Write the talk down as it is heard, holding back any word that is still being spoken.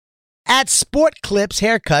At Sport Clips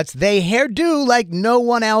Haircuts, they hairdo like no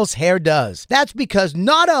one else hair does. That's because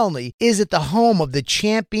not only is it the home of the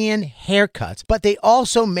champion haircuts, but they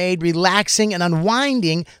also made relaxing and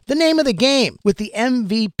unwinding the name of the game. With the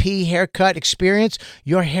MVP haircut experience,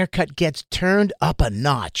 your haircut gets turned up a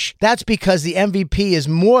notch. That's because the MVP is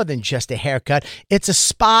more than just a haircut. It's a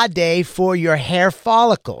spa day for your hair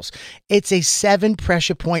follicles. It's a 7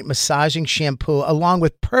 pressure point massaging shampoo along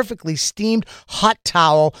with perfectly steamed hot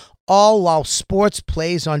towel, all while sports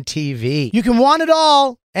plays on TV. You can want it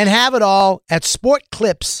all and have it all at Sport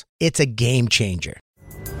Clips. It's a game changer.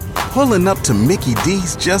 Pulling up to Mickey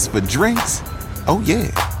D's just for drinks? Oh yeah,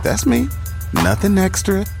 that's me. Nothing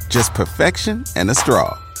extra, just perfection and a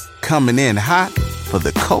straw. Coming in hot for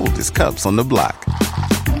the coldest cups on the block.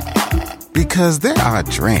 Because there are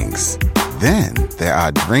drinks. Then there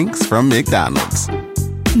are drinks from McDonald's.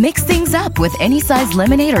 Mix things up with any size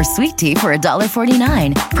lemonade or sweet tea for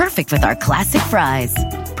 $1.49. Perfect with our classic fries.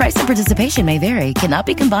 Price and participation may vary. Cannot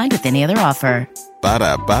be combined with any other offer.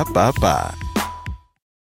 Ba-da-ba-ba-ba.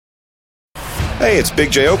 Hey, it's Big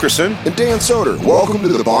J. Okerson. And Dan Soder. Welcome to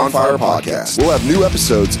the Bonfire Podcast. We'll have new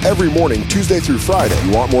episodes every morning, Tuesday through Friday.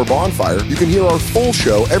 You want more Bonfire? You can hear our full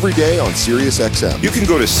show every day on SiriusXM. You can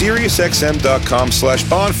go to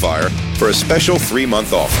SiriusXM.com/bonfire for a special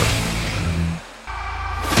 3-month offer.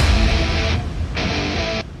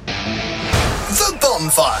 The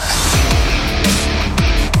Bonfire.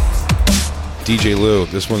 DJ Lou,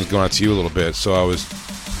 this one's going out to you a little bit. So I was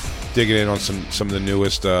digging in on some of the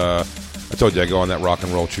newest. I told you I go on that Rock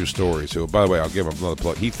and Roll True Stories. So, by the way, I'll give him another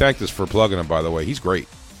plug. He thanked us for plugging him, by the way. He's great.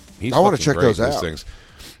 I want to check those out. Things.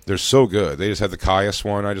 They're so good. They just had the Caius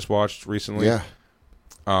one I just watched recently. Yeah.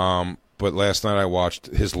 But last night I watched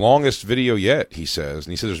his longest video yet, he says.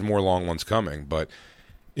 And he says there's more long ones coming. But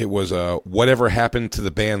it was Whatever Happened to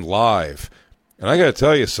the Band Live. And I got to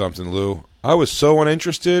tell you something, Lou. I was so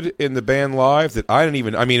uninterested in the band live that I didn't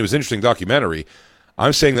even – I mean, it was an interesting documentary.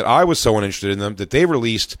 I'm saying that I was so uninterested in them that they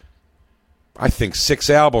released, I think, 6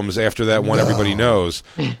 albums after that one Everybody Knows.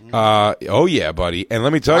 Oh, yeah, buddy. And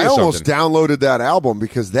let me tell you something. I almost downloaded that album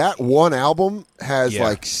because that one album has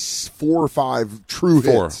like 4 or 5 true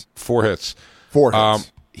hits. 4 hits. 4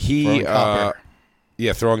 hits.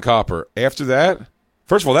 Throwing Copper. After that –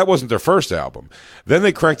 first of all, that wasn't their first album. Then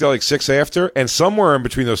they cranked out like 6 after, and somewhere in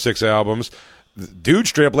between those 6 albums, the dude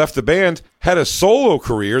straight up left the band, had a solo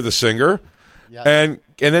career, the singer, and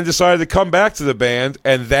then decided to come back to the band,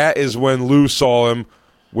 and that is when Lou saw him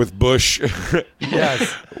with Bush.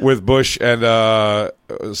 Yes. With Bush and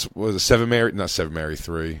was it Seven Mary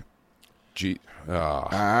 3.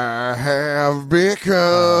 I have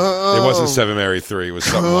become. It wasn't Seven Mary 3. It was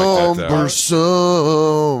something like that.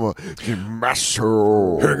 Cumbersome in my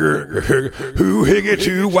soul. Who higgy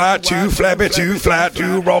too wide, too flappy, too flat,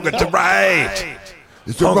 too wrong at the right.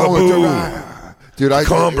 It's the wrong at the right. Dude,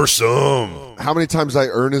 cumbersome. How many times I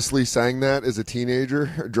earnestly sang that as a teenager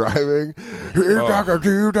driving?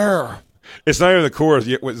 It's not even the chorus.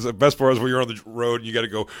 The best part is when you're on the road and you got to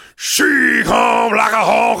go, she come like a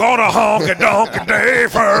honk on a honky-donky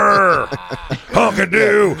day-fur.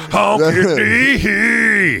 Honky-doo,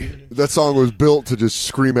 honky-dee. That song was built to just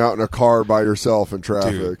scream out in a car by yourself in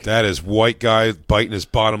traffic. Dude, that is white guy biting his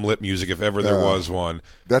bottom lip music if ever there was one.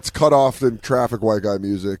 That's cut off in traffic white guy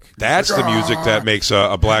music. That's the music that makes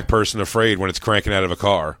a black person afraid when it's cranking out of a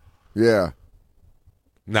car. Yeah.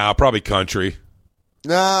 Nah, probably country.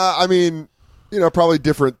 Nah, I mean, probably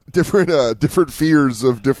different fears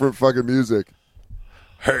of different fucking music.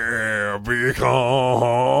 Here we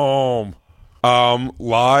come.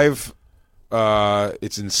 Live,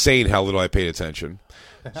 it's insane how little I paid attention.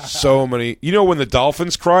 So many. When the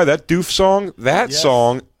dolphins cry, that doof song,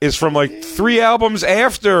 song is from like 3 albums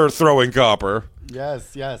after Throwing Copper.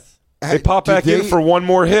 Yes. They pop back in for one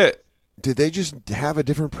more hit. Did they just have a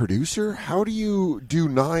different producer? How do you do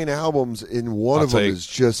 9 albums and one of them is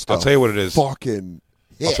just I'll tell you what it is. Fucking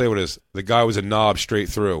hit. I'll tell you what it is. The guy was a knob straight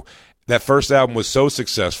through. That first album was so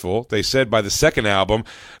successful, they said by the second album,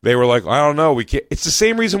 they were like, I don't know, we can't. It's the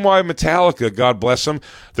same reason why Metallica, God bless them,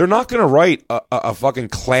 they're not going to write a fucking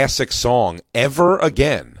classic song ever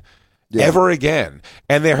again. Yeah. Ever again.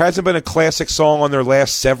 And there hasn't been a classic song on their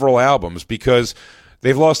last several albums because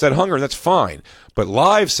they've lost that hunger, and that's fine. But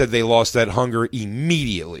Live said they lost that hunger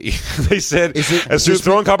immediately. They said as soon as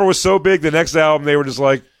Throwing Copper was so big, the next album they were just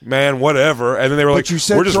like, man, whatever. And then they were like,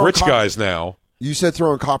 we're just rich guys now. You said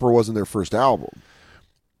Throwing Copper wasn't their first album.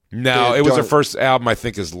 No, it was their first album, I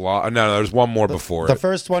think, is No, there's one more before it. The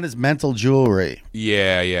first one is Mental Jewelry.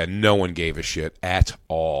 Yeah. No one gave a shit at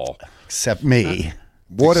all. Except me.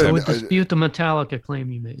 I would dispute the Metallica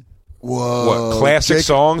claim you made. Whoa. What, classic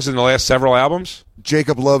songs in the last several albums?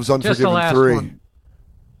 Jacob loves Just the Unforgiven last 3. one.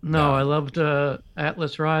 No, I loved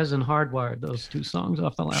Atlas Rise and Hardwired, those two songs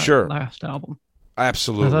off the last album.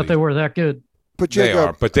 Absolutely. I thought they were that good. But They Jacob,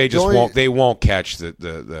 are, but they just the only- won't. They won't catch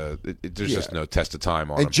there's just no test of time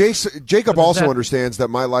on And them. Jacob What is also that? understands that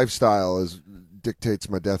my lifestyle dictates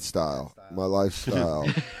my death style. My lifestyle.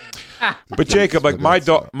 But Jacob, like my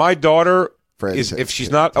daughter is, if she's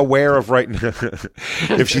not aware of right now,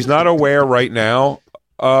 if she's not aware right now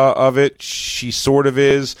of it, she sort of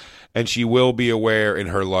is, and she will be aware in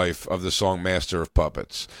her life of the song "Master of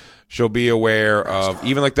Puppets." She'll be aware of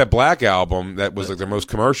even like that Black album that was like their most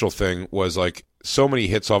commercial thing, was like so many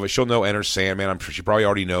hits off it. She'll know "Enter Sandman." I'm sure she probably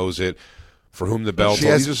already knows it. "For Whom the Bell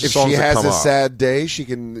Tolls." These are if songs she that has come a up. sad day, she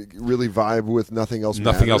can really vibe with Nothing Else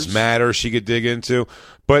Nothing Matters. else matters. She could dig into,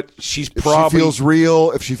 but she's If probably.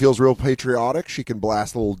 if she feels real patriotic, she can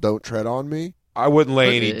blast a little "Don't Tread on Me." I wouldn't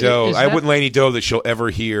lay any dough. is I that- wouldn't lay any dough that she'll ever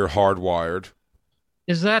hear "Hardwired."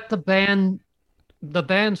 Is that the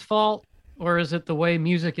band's fault, or is it the way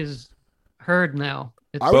music is heard now?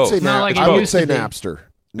 It's I would say both. not like it I would used say to be. Napster.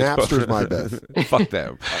 Napster's my bet. Fuck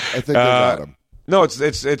them. I think they got him. No,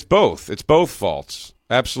 it's both. It's both faults.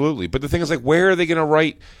 Absolutely. But the thing is, like, where are they going to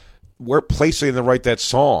write? Where place are they going to write that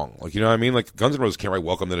song? Like, you know what I mean? Like, Guns N' Roses can't write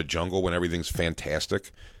 "Welcome to the Jungle" when everything's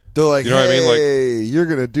fantastic. They're like, You know what I mean? Like- hey, you're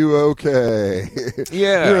going to do okay.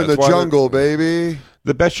 Yeah, You're in the that's why jungle, baby.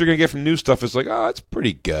 The best you're going to get from new stuff is like, oh, it's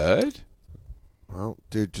pretty good. Well,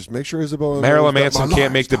 dude, just make sure Isabella Marilyn knows that Manson my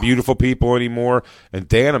can't make the lifestyle. beautiful people anymore. And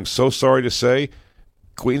Dan, I'm so sorry to say,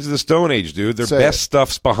 Queens of the Stone Age, dude, their Say best it.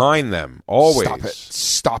 stuff's behind them. Always.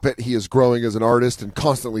 Stop it. He is growing as an artist and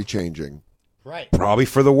constantly changing. Right. Probably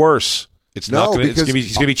for the worse. It's No, not going to. because-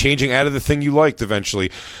 He's going to be changing out of the thing you liked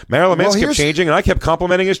eventually. Marilyn Well, Manson kept here's- changing, and I kept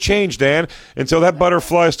complimenting his change, Dan, until that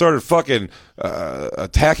butterfly started fucking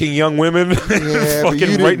attacking young women, but you fucking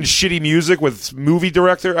didn't- writing shitty music with movie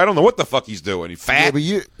director. I don't know what the fuck he's doing. He's fat. Yeah, but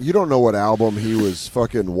you don't know what album he was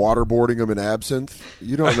fucking waterboarding him in Absinthe.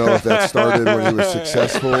 You don't know if that started when he was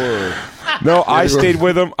successful or. No, I stayed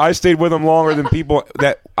with him. I stayed with him longer than people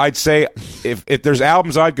that I'd say if there's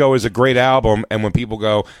albums I'd go is a great album, and when people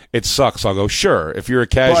go it sucks, I'll go sure. If you're a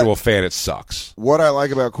casual fan, it sucks. What I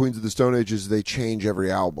like about Queens of the Stone Age is they change every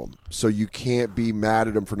album, so you can't be mad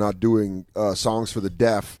at them for not doing songs for the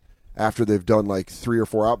deaf after they've done like 3 or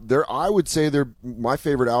 4 albums. I would say they're my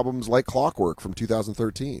favorite albums, like Clockwork from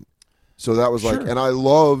 2013. So that was like, and I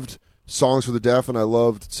loved Songs for the Deaf, and I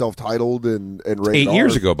loved Self-Titled and Rated 8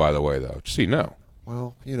 years R. ago, by the way, though, just so you know.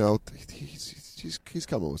 Well, you know, he's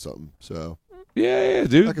coming with something. So Yeah,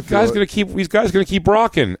 dude. I can feel it. These guys gonna keep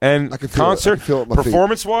rocking. And I can feel it. I concert can feel it in my feet.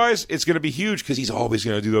 performance wise, it's gonna be huge because he's always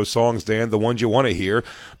gonna do those songs, Dan, the ones you want to hear,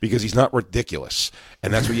 because he's not ridiculous,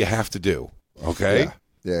 and that's what you have to do. Okay,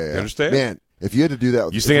 yeah. You understand? Man, if you had to do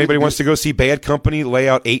that, You think anybody wants to go see Bad Company lay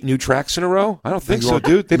out 8 new tracks in a row? I don't think You so, want-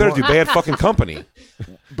 dude. They you better want- do Bad fucking Company.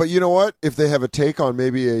 But you know what? If they have a take on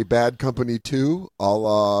maybe a Bad Company 2, a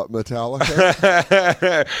la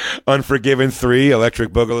Metallica. Unforgiven 3, Electric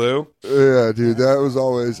Boogaloo. Yeah, dude, that was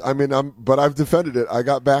always. I mean, but I've defended it. I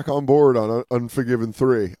got back on board on Unforgiven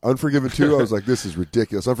 3. Unforgiven 2, I was like, this is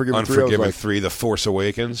ridiculous. Unforgiven 3, I was Unforgiven like, 3, The Force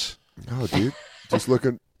Awakens. oh, dude, just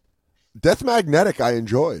looking. Death Magnetic, I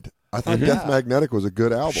enjoyed. I thought Death Magnetic was a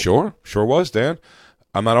good album. Sure was, Dan.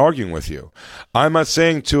 I'm not arguing with you. I'm not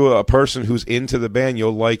saying to a person who's into the band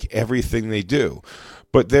you'll like everything they do.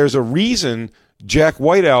 But there's a reason Jack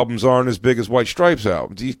White albums aren't as big as White Stripes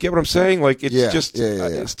albums. Do you get what I'm saying? Like, it's just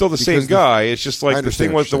it's still the Because same guy. It's just I like the understand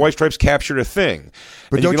thing what was the you're White Stripes captured a thing.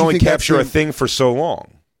 But And you don't can you only think that's capture a the- thing for so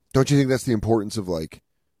long. Don't you think that's the importance of like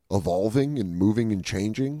evolving and moving and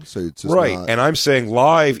changing? So it's just Right. not- And I'm saying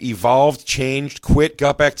Live evolved, changed, quit,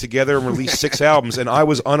 got back together, and released 6 albums, and I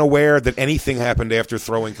was unaware that anything happened after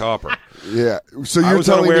Throwing Copper. yeah. So I you're was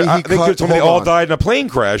telling unaware. me I he think cut, you're telling me they hold all on. died in a plane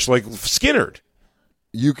crash, like Skinnerd.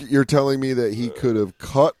 You're telling me that he could have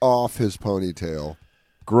cut off his ponytail,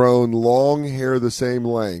 grown long hair the same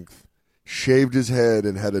length, shaved his head,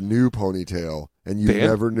 and had a new ponytail, and you Dan?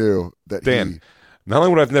 never knew that Dan, not only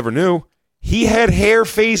what I've never knew, he had hair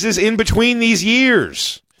phases in between these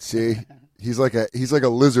years. See, he's like a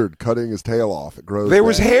lizard cutting his tail off. It grows. There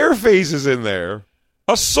was back. hair phases in there.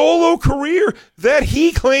 A solo career that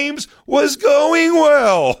he claims was going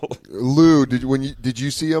well. Lou, did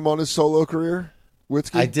you see him on his solo career?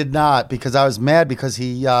 Witzke? I did not, because I was mad because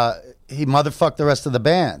he motherfucked the rest of the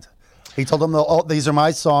band. He told them, "Oh, these are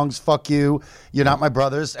my songs. Fuck you. You're not my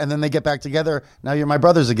brothers." And then they get back together. Now you're my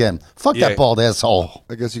brothers again. Fuck Yeah. that bald asshole.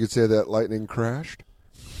 I guess you could say that lightning crashed.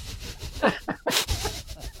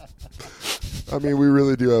 I mean, we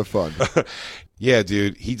really do have fun. Yeah,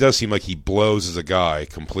 dude, he does seem like he blows as a guy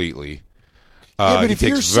completely. But he if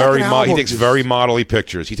your takes second album very modelly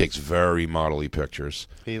pictures. He takes very modelly pictures.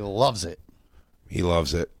 He loves it. He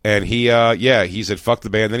loves it, and he said fuck the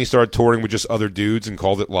band. Then he started touring with just other dudes and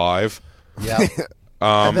called it live. Yeah.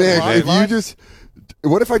 Man, if you just.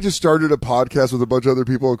 What if I just started a podcast with a bunch of other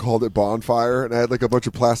people and called it Bonfire, and I had like a bunch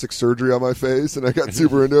of plastic surgery on my face, and I got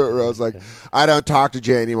super into it, where I was like, I don't talk to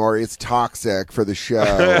Jay anymore. It's toxic for the show.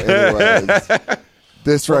 Anyways,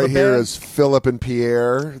 this right here is Philip and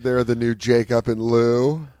Pierre. They're the new Jacob and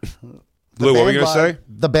Lou. Lou, what were you going to say?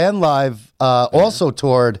 The band live also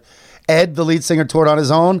toured. Ed, the lead singer, toured on his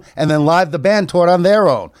own, and then live the band toured on their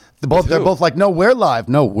own. They're both like, no, we're live.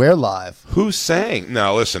 No, we're live. Who sang?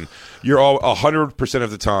 Now, listen, you're all 100%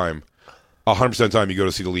 of the time. 100% of the time you go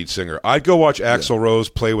to see the lead singer. I'd go watch Axl Rose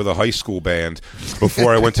play with a high school band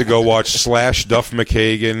before I went to go watch Slash, Duff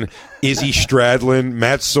McKagan, Izzy Stradlin,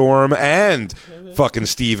 Matt Sorum, and fucking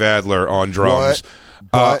Steve Adler on drums.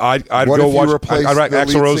 I'd go watch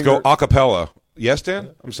Axl Rose go a cappella. Yes,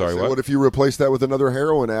 Dan? I'm sorry, what? What if you replace that with another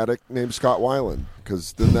heroin addict named Scott Weiland?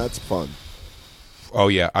 Because then that's fun. Oh,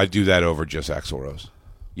 yeah, I'd do that over just Axl Rose.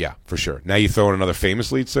 Yeah, for sure. Now you throw in another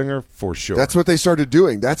famous lead singer? For sure. That's what they started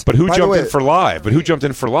doing. But who jumped in for live?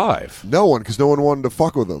 No one, because no one wanted to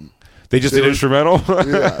fuck with them. They just did instrumental?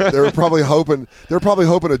 Yeah, they were probably hoping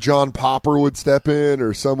a John Popper would step in,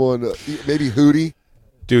 or someone, maybe Hootie.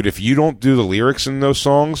 Dude, if you don't do the lyrics in those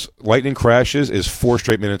songs, Lightning Crashes is 4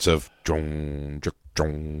 straight minutes of jong,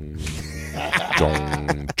 jong,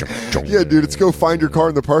 jong, jong. Yeah, dude, it's go find your car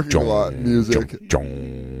in the parking lot music.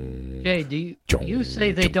 Jay, do you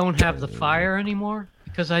say they don't have the fire anymore?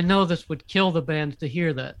 Because I know this would kill the band to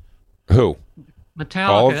hear that. Who?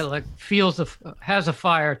 Metallica has a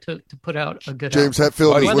fire to put out a good James album.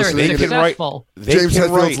 Hetfield is Whether listening. it's successful. James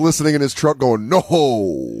Hetfield's listening in his truck going, no.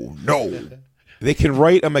 They can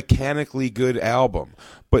write a mechanically good album,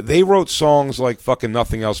 but they wrote songs like fucking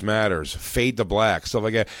Nothing Else Matters, Fade to Black, stuff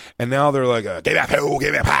like that, and now they're like, give me a poo,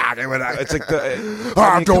 give me a pack. It's like,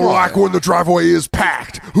 I don't like when the driveway is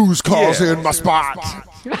packed. Whose car's in my spot?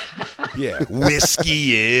 Yeah,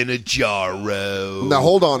 whiskey in a jarro. Now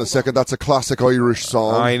hold on a second. That's a classic Irish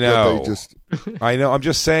song. I know. That they just... I know. I'm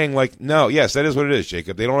just saying, like, no, yes, that is what it is,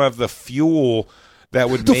 Jacob. They don't have the fuel that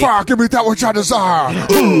would the fire, give me that which I desire.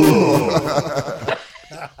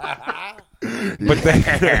 But then,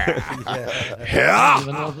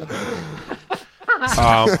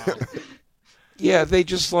 yeah, they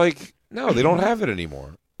just like, no, they don't have it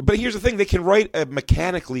anymore. But here's the thing: they can write a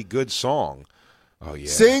mechanically good song. Oh yeah,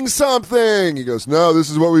 sing something. He goes, no, this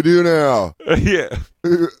is what we do now. Yeah,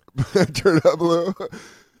 turn it up, Lou.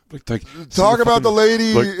 Like, talk about the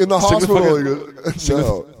lady in the hospital. He goes,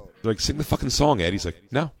 no. Like, sing the fucking song, Ed. He's like,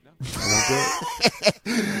 no. He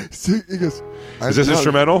goes, is this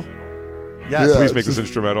instrumental? Yes. Yeah, please make this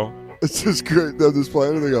instrumental. It's just great. They're just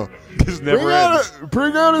playing and they go,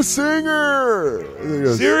 bring out a singer. And he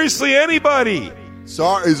goes, seriously, anybody.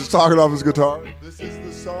 Sorry, he's just talking off his guitar. This is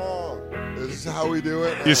the song. This is how we do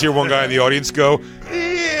it. You just hear one guy in the audience go, the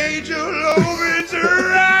angel opens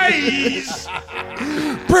her eyes.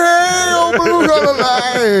 Pale moon on the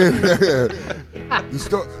line.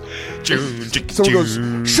 Someone goes,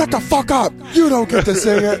 shut the fuck up. You don't get to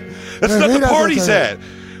sing it. That's not the part he's at.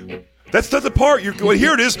 That's not the part. Well,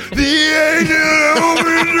 here it is. The angel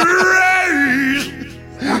opens her eyes.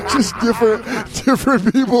 Just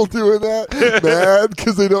different people doing that. Mad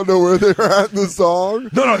because they don't know where they're at in the song.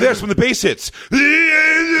 No, that's when the bass hits. The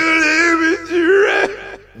angel opens her eyes.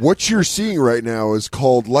 What you're seeing right now is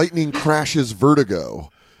called Lightning Crashes Vertigo.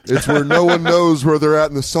 It's where no one knows where they're at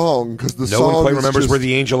in the song because the song. No one quite remembers where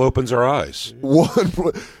the angel opens her eyes. The angel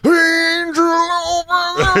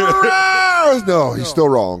opens her eyes. No, he's still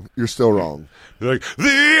wrong. You're still wrong. Like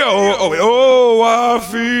I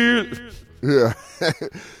feel. Yeah,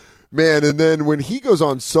 man. And then when he goes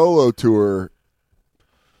on solo tour,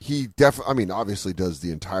 he obviously does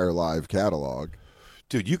the entire live catalog.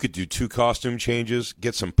 Dude, you could do 2 costume changes,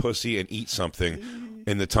 get some pussy, and eat something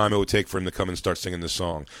in the time it would take for him to come and start singing this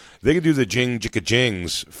song. They could do the jing jicka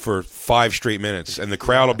jings for 5 straight minutes, and the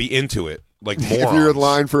crowd will be into it like morons. If you're in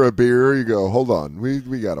line for a beer, you go, hold on, we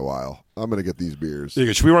got a while. I'm going to get these beers. You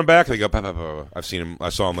go, should we run back? They go, I've seen him. I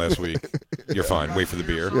saw him last week. You're fine. Wait for the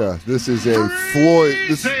beer. Yeah, this is a Floyd.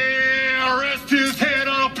 Rest his head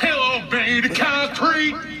on a pillow made of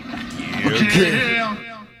concrete. Yeah.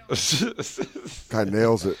 Guy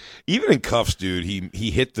nails it. Even in Cuffs, dude,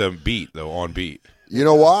 he hit the beat, though, on beat. You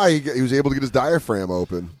know why? He was able to get his diaphragm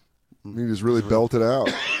open. He just really belted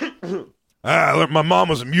out. My mom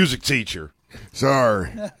was a music teacher.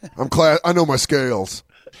 Sorry. I know my scales.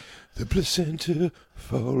 The placenta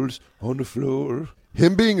falls on the floor.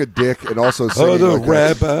 Him being a dick and also Oh, saying the like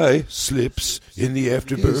rabbi slips in the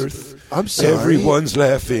afterbirth. I'm sorry. Everyone's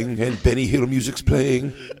laughing and Benny Hill music's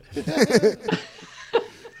playing.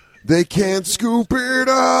 They can't scoop it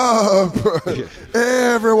up.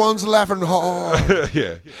 Everyone's laughing hard.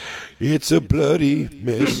 Yeah. It's a bloody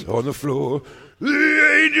mess on the floor. The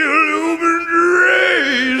angel illumined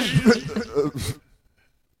rays.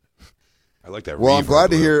 I like that. Well, I'm glad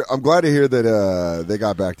to reverb. hear. I'm glad to hear that they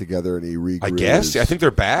got back together and he regrew. I guess. I think they're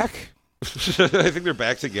back. I think they're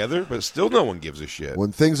back together, but still no one gives a shit.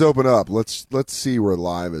 When things open up, let's see where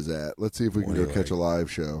live is at. Let's see if we can go catch a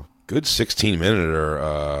live show. Good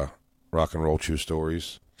 16-minute rock and roll true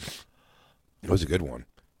stories. It was a good one.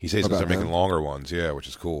 He says they're making longer ones, yeah, which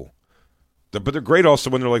is cool. But they're great also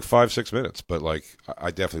when they're like 5-6 minutes. But like, I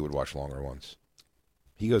definitely would watch longer ones.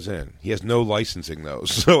 He goes in. He has no licensing though,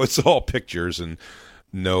 so it's all pictures and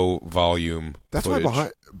no volume. That's footage.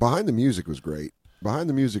 why behind the music was great. Behind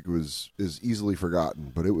the music is easily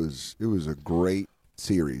forgotten, but it was a great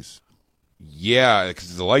series. Yeah,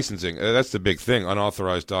 because the licensing, that's the big thing.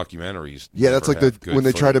 Unauthorized documentaries. Yeah, that's like when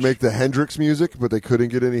they tried to footage. make the Hendrix music, but they couldn't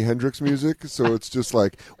get any Hendrix music, so it's just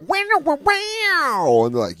like wow, wow, wow,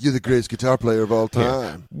 and they're like, "You're the greatest guitar player of all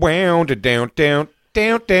time." Wow, down, down,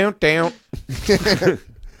 down, down, down.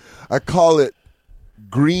 I call it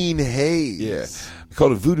Green Haze. Yeah, I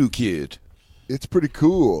call it Voodoo Kid. It's pretty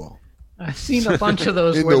cool. I've seen a bunch of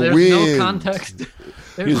those In where the there's wind. no context.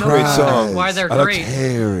 There's Here's a no great context song. why they're I like great.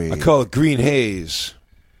 Harry. I call it Green Haze.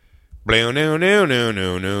 No, no, no, no,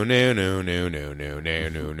 no, no, no, no, no, no, no,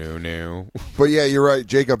 no, no, no. But yeah, you're right,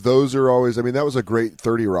 Jacob. Those are always. I mean, that was a great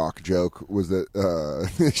 30 Rock joke. Was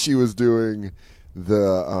that she was doing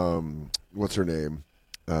the what's her name?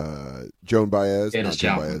 Joan Baez, Janis not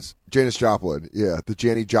Joan Joplin. Baez. Janis Joplin. Yeah, the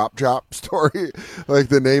Janny Jop story. Like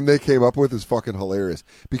the name they came up with is fucking hilarious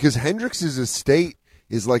because Hendrix's estate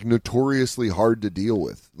is like notoriously hard to deal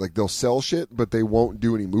with. Like they'll sell shit, but they won't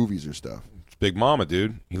do any movies or stuff. It's Big Mama,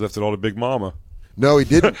 dude. He left it all to Big Mama. No, he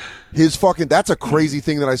didn't. His fucking. That's a crazy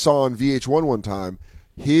thing that I saw on VH1 one time.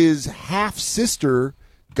 His half sister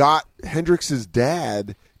got Hendrix's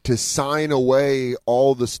dad to sign away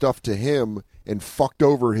all the stuff to him and fucked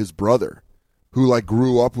over his brother, who like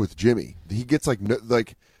grew up with Jimmy. He gets like no,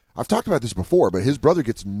 like I've talked about this before, but his brother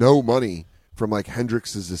gets no money from like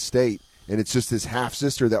Hendrix's estate, and it's just his half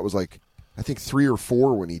sister that was like I think 3 or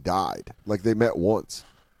 4 when he died. Like they met once.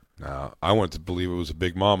 No, I wanted to believe it was a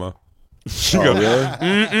Big Mama. She Oh, goes,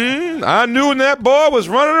 really? I knew when that boy was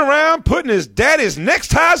running around putting his daddy's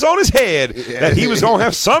neckties on his head that he was going to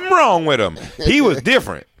have something wrong with him. He was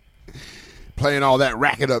different. Playing all that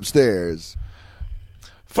racket upstairs.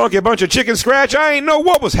 Funky bunch of chicken scratch. I ain't know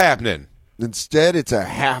what was happening. Instead, it's a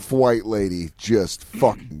half-white lady just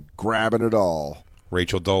fucking grabbing it all.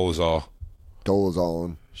 Rachel Dolezal.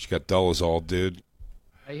 Dolezal. She got Dolezal, dude.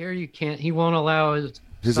 I hear you can't. He won't allow his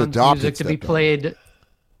son's adopted music to be stepdaughter.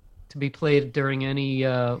 played during any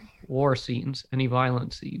war scenes, any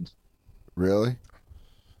violent scenes. Really?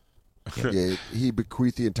 Yeah, he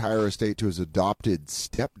bequeathed the entire estate to his adopted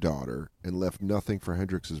stepdaughter and left nothing for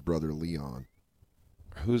Hendrix's brother Leon,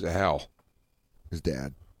 Who's Al? his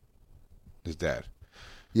dad. His dad.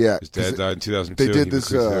 Yeah, His dad 'cause died in 2002. They did He this.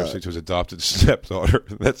 bequeathed their estate to his adopted stepdaughter.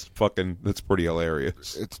 That's pretty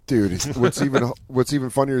hilarious. What's even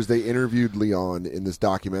funnier is they interviewed Leon in this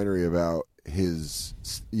documentary about his,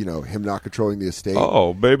 him not controlling the estate.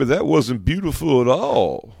 Oh, baby, that wasn't beautiful at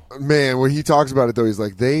all. Man, when he talks about it, though, he's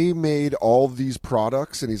like, they made all these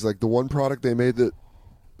products, and he's like, the one product they made that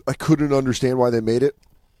I couldn't understand why they made it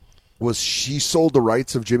was she sold the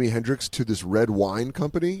rights of Jimi Hendrix to this red wine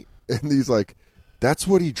company, and he's like, that's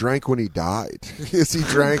what he drank when he died. Yes,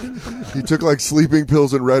 he took like sleeping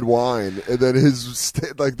pills and red wine, and then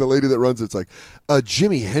like the lady that runs it's like, a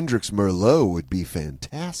Jimi Hendrix Merlot would be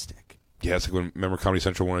fantastic. Yeah, it's like when remember Comedy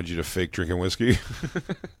Central wanted you to fake drinking whiskey.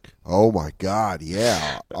 Oh my God,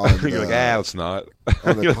 yeah. You're like, it's not.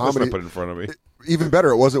 on the Let's comedy- not put it in front of me. Even better,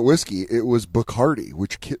 it wasn't whiskey. It was Bacardi,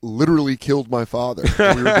 which literally killed my father.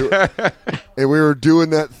 And we were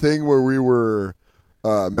doing that thing where we were.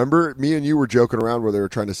 Remember, me and you were joking around where they were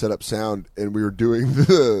trying to set up sound, and we were doing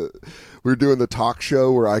the talk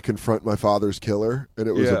show where I confront my father's killer, and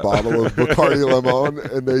it was a bottle of Bacardi Limon,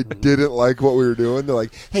 and they didn't like what we were doing. They're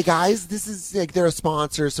like, "Hey guys, this is like they're a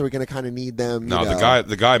sponsor, so we're gonna kind of need them." No,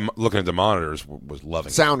 the guy looking at the monitors was loving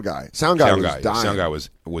it. Sound guy was dying. Sound guy was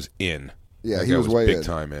in. Yeah, That he guy was way big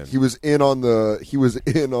time in. He was in on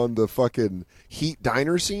the fucking Heat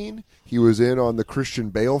diner scene. He was in on the Christian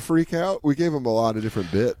Bale freak out. We gave him a lot of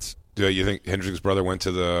different bits. Do you think Hendrix's brother went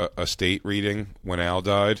to the estate reading when Al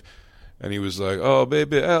died? And he was like, "Oh,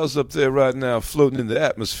 baby, Al's up there right now floating in the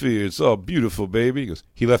atmosphere. It's all beautiful, baby." He goes,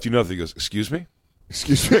 "He left you nothing." He goes, "Excuse me?"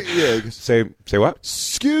 Excuse me. Yeah. Say what?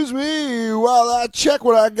 Excuse me while I check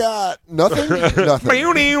what I got. Nothing? Nothing.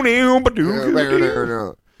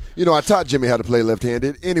 You know, I taught Jimmy how to play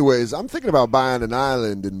left-handed. Anyways, I'm thinking about buying an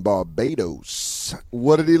island in Barbados.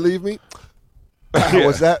 What did he leave me?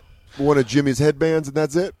 Was that one of Jimmy's headbands and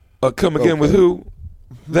that's it? Come again with who?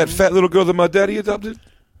 That fat little girl that my daddy adopted?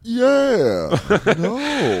 Yeah.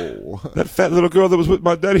 No. That fat little girl that was with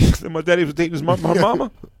my daddy, that my daddy was dating my mama?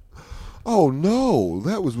 Oh, no.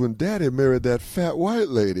 That was when Daddy married that fat white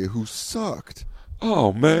lady who sucked.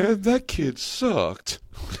 Oh, man, that kid sucked.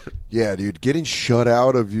 Yeah, dude, getting shut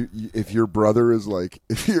out of you if your brother is like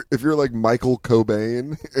if you're like Michael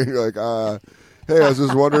Cobain and you're like, hey, I was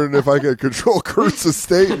just wondering if I could control Kurt's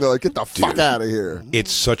estate, and they're like, get the fuck out of here.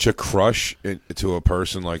 It's such a crush to a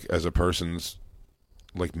person, like as a person's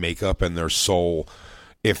like makeup and their soul,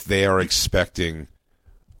 if they are expecting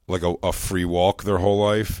like a free walk their whole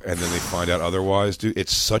life and then they find out otherwise, dude.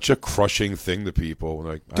 It's such a crushing thing to people.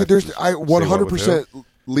 Like, dude, there's 100%.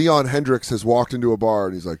 Leon Hendricks has walked into a bar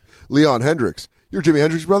and he's like, Leon Hendricks, you're Jimi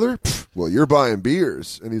Hendrix' brother? Pfft, well, you're buying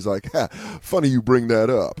beers. And he's like, funny you bring that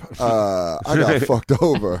up. I got fucked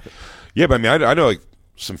over. Yeah, but I mean, I know like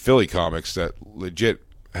some Philly comics that legit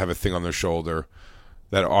have a thing on their shoulder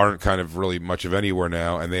that aren't kind of really much of anywhere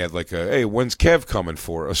now, and they had like hey, when's Kev coming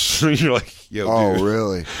for us? You're like, yo, oh, dude,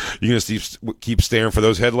 really? You gonna keep staring for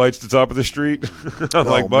those headlights at the top of the street? I'm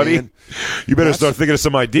like, buddy, man. You better start thinking of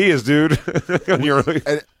some ideas, dude.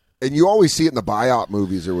 And you always see it in the buyout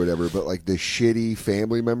movies or whatever, but like the shitty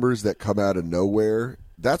family members that come out of nowhere,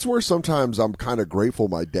 that's where sometimes I'm kind of grateful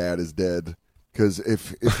my dad is dead, because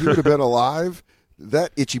if he would have been alive,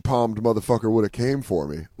 that itchy-palmed motherfucker would have came for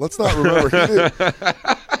me. Let's not remember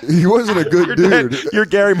he wasn't a good dude. Your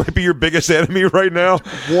Gary might be your biggest enemy right now.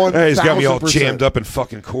 Hey, he's got me all 1000%. jammed up in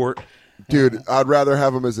fucking court. Dude, I'd rather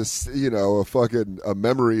have him as a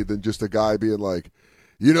memory than just a guy being like,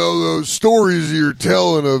 you know, those stories you're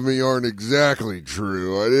telling of me aren't exactly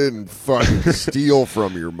true. I didn't fucking steal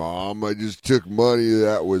from your mom. I just took money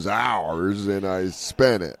that was ours and I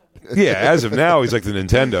spent it. Yeah, as of now, he's like the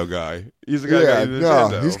Nintendo guy. He's the guy. Yeah,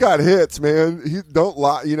 no, he's got hits, man. He don't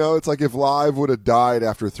lie. You know, it's like if Live would have died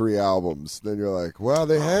after 3 albums, then you're like, well,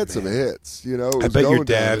 they had some hits. You know, I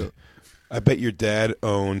bet your dad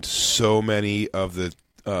owned so many of the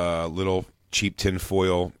little cheap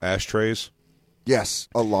tinfoil ashtrays. Yes,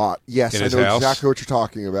 a lot. Yes, I know exactly what you're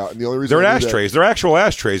talking about. And the only reason they're ashtrays. They're actual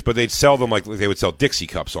ashtrays, but they'd sell them like they would sell Dixie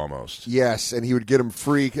cups almost. Yes, and he would get them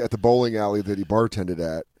free at the bowling alley that he bartended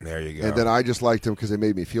at. There you go. And then I just liked them because they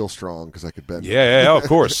made me feel strong because I could bend. Yeah, of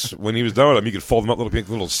course. When he was done with them, you could fold them up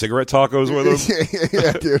little cigarette tacos with them.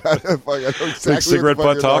 yeah, dude. I know exactly like cigarette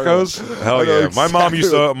butt tacos. Hell yeah!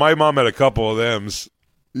 Exactly my mom had a couple of them.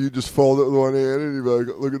 You just fold it with one hand and you'd be like,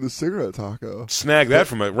 look at the cigarette taco. Snag that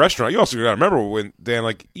from a restaurant. You also got to remember when, Dan,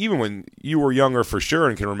 like, even when you were younger for sure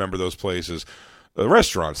and can remember those places, the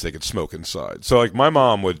restaurants, they could smoke inside. So, like, my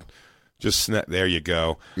mom would just snag, there you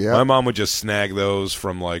go. Yeah. My mom would just snag those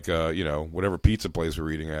from, like, whatever pizza place we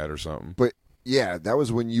were eating at or something. But, yeah, that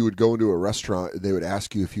was when you would go into a restaurant and they would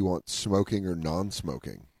ask you if you want smoking or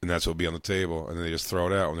non-smoking. And that's what would be on the table. And then they just throw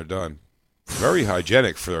it out when they're done. Very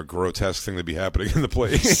hygienic for a grotesque thing to be happening in the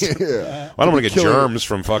place. Yeah. I don't want to get germs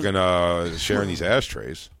from fucking sharing these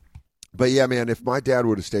ashtrays. But yeah, man, if my dad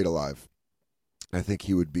would have stayed alive, I think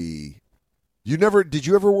he would be. Did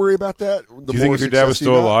you ever worry about that? Do you think if your dad was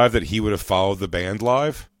still alive that he would have followed the band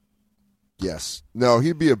live? Yes. No,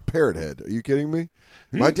 he'd be a parrot head. Are you kidding me?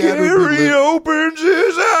 My dad Gary opens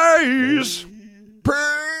his eyes.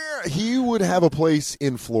 He would have a place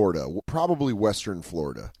in Florida, probably Western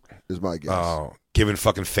Florida. Is my guess. Oh, giving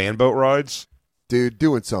fucking fan boat rides? Dude,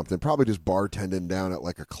 doing something. Probably just bartending down at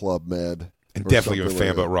like a Club Med. And definitely giving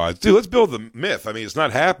fan boat rides. Dude, let's build the myth. I mean, it's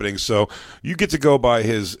not happening, so you get to go by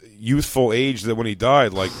his youthful age that when he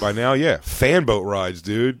died, like by now, yeah, fan boat rides,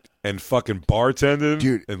 dude, and fucking bartending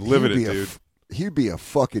dude, and living it, dude. He'd be a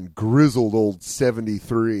fucking grizzled old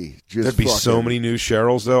 73. There'd be so many new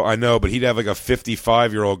Cheryls, though. I know, but he'd have like a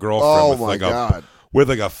 55-year-old girlfriend with like God. With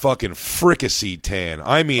like a fucking fricassee tan.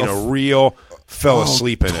 I mean, a real fell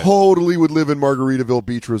asleep in it. Totally would live in Margaritaville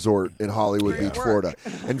Beach Resort in Hollywood Beach, Florida.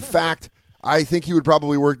 In fact, I think he would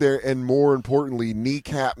probably work there and, more importantly,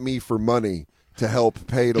 kneecap me for money to help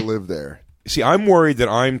pay to live there. See, I'm worried that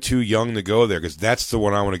I'm too young to go there because that's the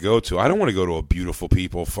one I want to go to. I don't want to go to a beautiful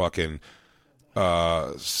people fucking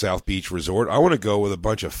South Beach Resort. I want to go with a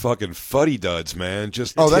bunch of fucking fuddy duds, man.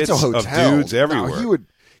 Just that's a hotel of dudes everywhere. No,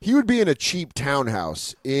 He would be in a cheap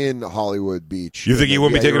townhouse in Hollywood Beach. You think he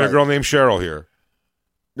wouldn't be taking you're a girl named Cheryl here?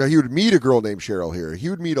 No, he would meet a girl named Cheryl here. He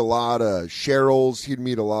would meet a lot of Cheryls. He'd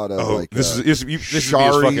meet a lot of this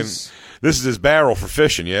is his barrel for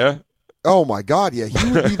fishing, yeah? Oh my God, yeah.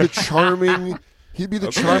 He would be the charming. He'd be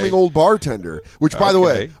the charming old bartender. Which, by the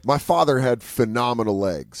way, my father had phenomenal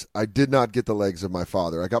legs. I did not get the legs of my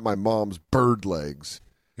father. I got my mom's bird legs.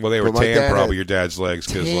 Well, they were tan, probably your dad's legs,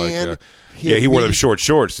 because he wore them short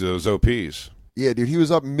shorts to those OPs. Yeah, dude, he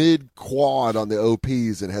was up mid quad on the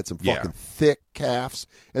OPs and had some fucking thick calves.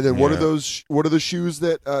 And then what are the shoes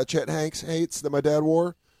that Chet Hanks hates that my dad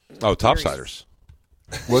wore? Oh, topsiders.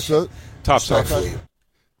 What's that? Topsiders.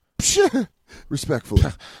 Respectfully.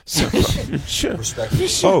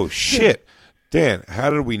 Oh shit, Dan! How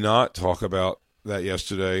did we not talk about that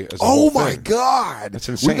yesterday? As a whole my thing? God, that's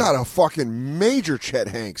insane. We got a fucking major Chet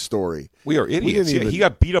Hanks story. We are idiots. He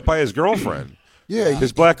got beat up by his girlfriend. Yeah,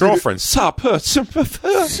 his black girlfriend. It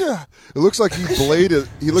looks like he bladed.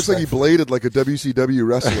 He looks like he bladed like a WCW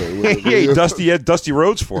wrestler. He had Dusty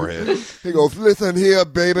Rhodes' forehead. He goes, "Listen here,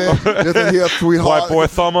 baby. Listen here, sweetheart. White boy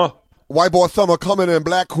Thumber. White boy Thumber coming in,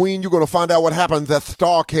 Black Queen. You're going to find out what happens at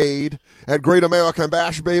Starcade at Great American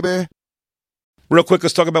Bash, baby." Real quick,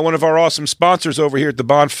 let's talk about one of our awesome sponsors over here at the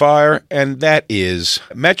Bonfire, and that is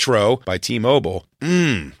Metro by T-Mobile.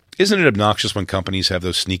 Isn't it obnoxious when companies have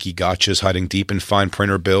those sneaky gotchas hiding deep in fine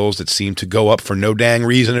printer bills that seem to go up for no dang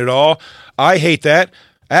reason at all? I hate that.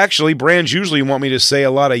 Actually, brands usually want me to say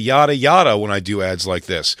a lot of yada yada when I do ads like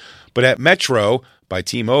this. But at Metro by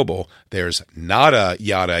T-Mobile, there's nada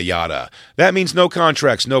yada yada. That means no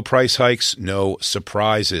contracts, no price hikes, no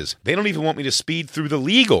surprises. They don't even want me to speed through the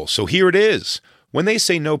legal, so here it is. When they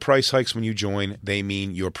say no price hikes when you join, they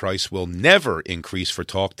mean your price will never increase for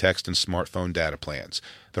talk, text, and smartphone data plans.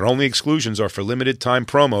 Their only exclusions are for limited time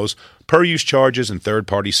promos, per-use charges, and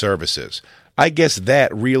third-party services. I guess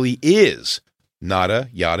that really is nada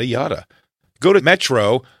yada yada. Go to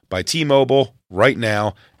Metro by T-Mobile right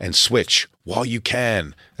now and switch while you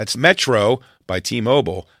can. That's Metro by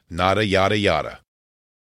T-Mobile, nada yada yada.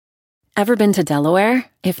 Ever been to Delaware?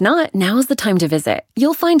 If not, now's the time to visit.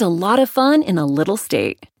 You'll find a lot of fun in a little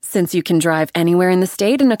state. Since you can drive anywhere in the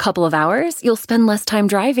state in a couple of hours, you'll spend less time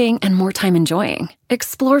driving and more time enjoying.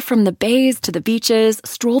 Explore from the bays to the beaches,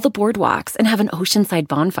 stroll the boardwalks, and have an oceanside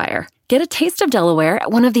bonfire. Get a taste of Delaware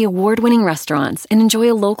at one of the award-winning restaurants and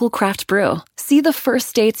enjoy a local craft brew. See the first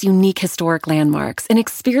state's unique historic landmarks and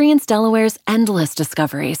experience Delaware's endless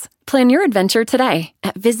discoveries. Plan your adventure today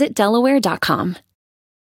at visitdelaware.com.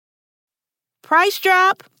 Price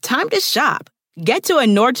drop? Time to shop. Get to a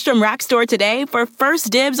Nordstrom Rack store today for first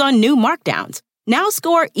dibs on new markdowns. Now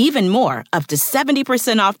score even more, up to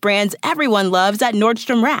 70% off brands everyone loves at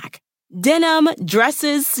Nordstrom Rack. Denim,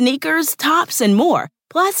 dresses, sneakers, tops, and more.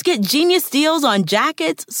 Plus, get genius deals on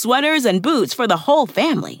jackets, sweaters, and boots for the whole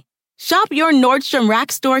family. Shop your Nordstrom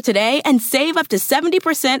Rack store today and save up to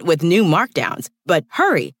 70% with new markdowns. But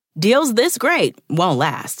hurry, deals this great won't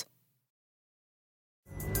last.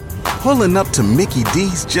 Pulling up to Mickey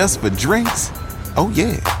D's just for drinks? Oh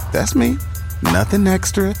yeah, that's me. Nothing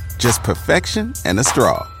extra, just perfection and a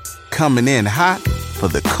straw. Coming in hot for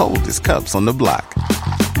the coldest cups on the block.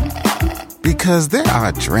 Because there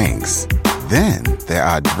are drinks. Then there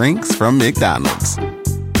are drinks from McDonald's.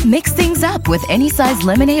 Mix things up with any size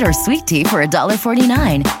lemonade or sweet tea for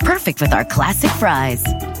 $1.49. Perfect with our classic fries.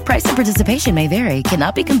 Price and participation may vary.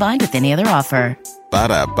 Cannot be combined with any other offer.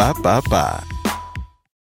 Ba-da-ba-ba-ba.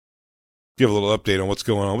 Give a little update on what's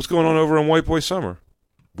going on. What's going on over in White Boy Summer?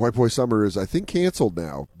 White Boy Summer is, I think, canceled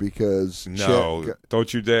now because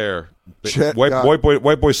don't you dare. White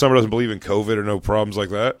Boy Summer doesn't believe in COVID or no problems like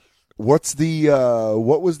that. What's the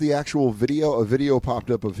what was the actual video? A video popped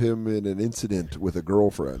up of him in an incident with a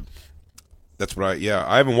girlfriend. That's what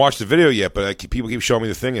I haven't watched the video yet, but people keep showing me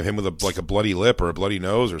the thing of him with a bloody lip or a bloody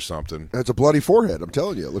nose or something. It's a bloody forehead. I'm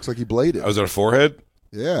telling you, it looks like he bladed. Oh, is it a forehead?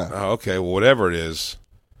 Yeah. Oh, okay. Well, whatever it is.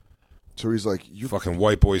 So he's like, "You fucking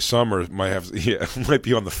White Boy Summer might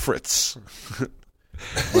be on the fritz."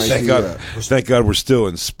 Thank God we're still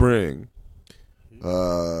in spring.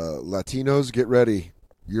 Latinos, get ready.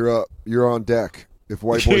 You're up. You're on deck. If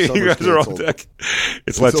White Boy Summer, you guys are on deck.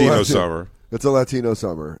 It's Latino summer. It's a Latino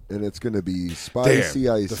summer, and it's going to be spicy,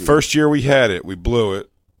 icy. The first year we had it, we blew it.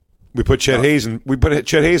 We put Chet Hayes in. We put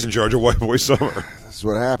Chet Hayes in charge of White Boy Summer. That's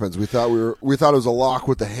what happens. We thought it was a lock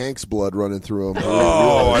with the Hanks blood running through him.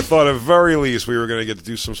 Oh, I thought at very least we were going to get to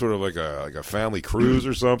do some sort of like a family cruise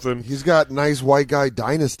or something. He's got nice white guy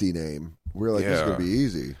dynasty name. We're like, this is going to be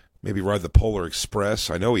easy. Maybe ride the Polar Express.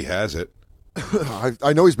 I know he has it.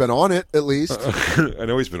 I know he's been on it at least. I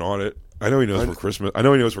know he's been on it. I know he knows where Christmas. I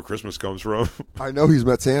know he knows where Christmas comes from. I know he's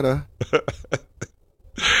met Santa.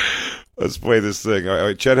 Let's play this thing.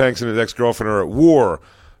 Chet Hanks and his ex-girlfriend are at war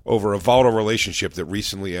over a volatile relationship that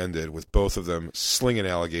recently ended, with both of them slinging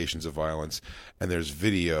allegations of violence. And there's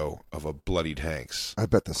video of a bloodied Hanks. I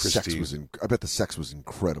bet the sex was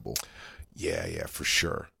incredible. Yeah, for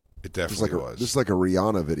sure. It definitely was. This is like a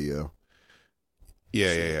Rihanna video.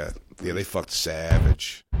 Yeah. Yeah, they fucked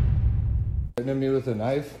savage. Threatening me with a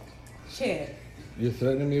knife? Shit. You're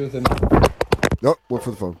threatening me with a knife? Nope, went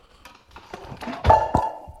for the phone.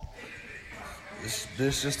 This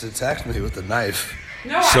bitch just attacked me with a knife.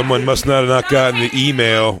 No, Someone must not have not gotten the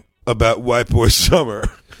email about White Boy Summer.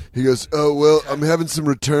 He goes, oh, well, I'm having some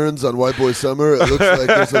returns on White Boy Summer. It looks like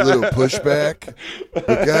there's a little pushback.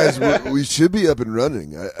 But, guys, we should be up and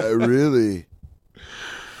running. I really...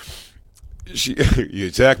 You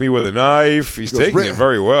attacked me with a knife. He's taking it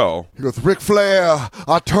very well. He goes, Ric Flair,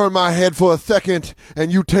 I turn my head for a second,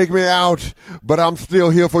 and you take me out, but I'm still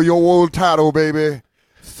here for your world title, baby.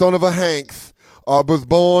 Son of a Hanks. I was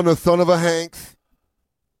born a son of a Hanks.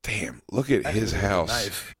 Damn, look at his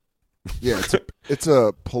house. Yeah, it's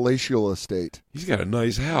a palatial estate. He's got a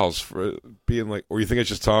nice house for being like, or you think it's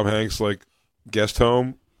just Tom Hanks, like, guest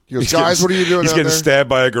home? He goes, guys, what are you doing He's out getting there? Stabbed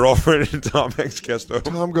by a girlfriend in Tom Hanks' guest home.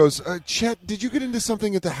 Tom goes, Chet, did you get into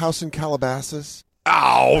something at the house in Calabasas?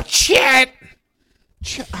 Oh, Chet!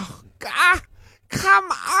 Come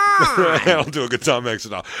on! I don't do a good Tom Hanks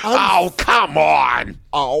at all. Oh, come on!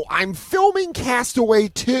 Oh, I'm filming Castaway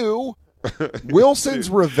 2. Wilson's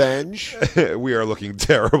Revenge. We are looking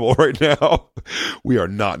terrible right now. We are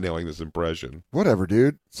not nailing this impression. Whatever,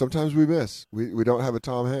 dude. Sometimes we miss. We don't have a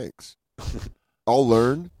Tom Hanks. I'll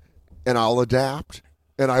learn, and I'll adapt,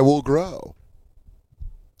 and I will grow.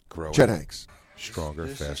 Growing. Chet Hanks. Stronger,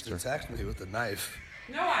 faster. Just attacked me with a knife.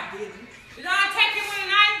 No, I didn't. Did I attack you with a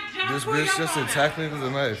knife? John, This pull your bitch just phone attacked out. me with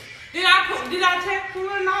a knife. Did I attack you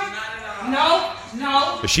with a knife?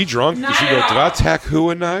 No. Is she drunk? Not Did she at go, all. did I attack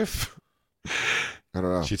who a knife? I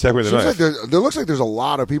don't know. She attacked me with a Seems knife. like there looks like there's a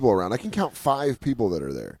lot of people around. I can count 5 people that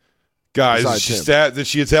are there. Guys, Besides did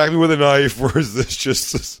she attack me with a knife, or is this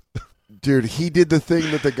just... Dude, he did the thing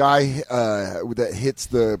that the guy that hits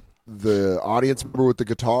the audience member with the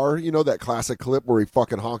guitar, you know, that classic clip where he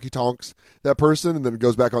fucking honky tonks that person and then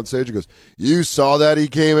goes back on stage and goes, you saw that he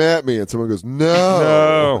came at me, and someone goes,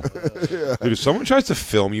 no. Yeah. Dude, if someone tries to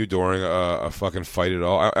film you during a fucking fight at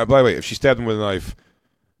all, by the way, if she stabbed him with a knife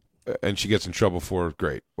and she gets in trouble for it,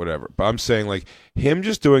 great, whatever. But I'm saying, like, him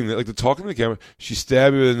just doing that, like, the talking to the camera, she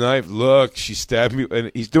stabbed me with a knife, look, she stabbed me,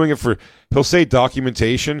 and he's doing it for, he'll say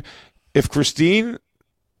documentation. If Christine,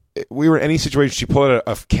 we were in any situation, she pulled out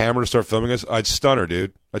a camera to start filming us, I'd stun her,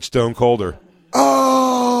 dude. I'd stone cold her.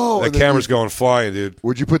 Oh! That camera's going flying, dude.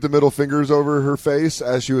 Would you put the middle fingers over her face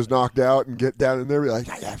as she was knocked out and get down in there and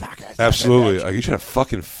be like, Absolutely. Like, you trying to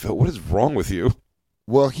fucking film? What is wrong with you?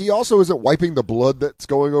 Well, he also isn't wiping the blood that's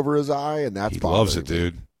going over his eye, and that's He loves it,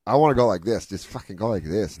 dude. I want to go like this. Just fucking go like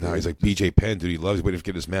this. Dude. No, he's like BJ Penn, dude. He loves it, waiting to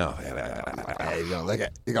get in his mouth. Hey, you gonna lick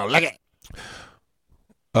it. You gonna lick it.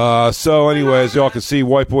 So, anyways, y'all can see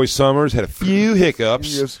White Boy Summers had a few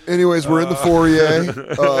hiccups. Yes. Anyways, we're in the foyer.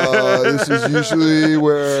 This is usually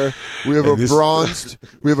where we have a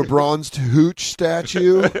bronzed Hooch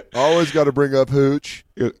statue. Always got to bring up Hooch.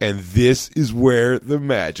 And this is where the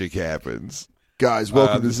magic happens. Guys,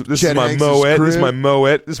 welcome this to is Chet my Hanks' Moet. crib. This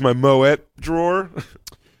is my Moet drawer.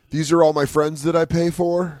 These are all my friends that I pay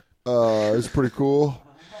for. It's pretty cool.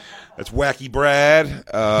 That's Wacky Brad,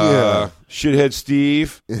 Shithead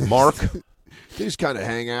Steve, Mark. They just kind of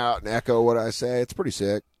hang out and echo what I say. It's pretty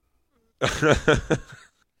sick. There's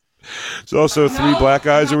also 3 black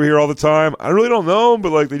guys over here all the time. I really don't know them,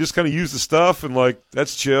 but like they just kind of use the stuff and like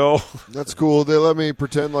that's chill. That's cool. They let me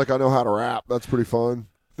pretend like I know how to rap. That's pretty fun.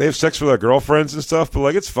 They have sex with their girlfriends and stuff, but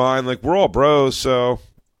like it's fine. Like we're all bros, so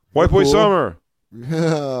White Boy Cool. Summer,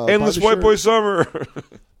 Yeah, endless buy the White shirt. Boy Summer.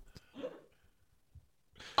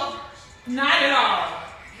 Not at all.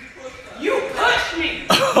 You pushed me.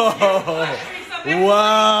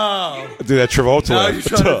 Wow. Dude, that Travolta. Now laugh. you're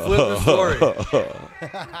trying to flip the story.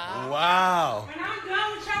 Wow. When I'm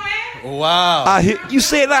done with your ass, Wow. I hit. You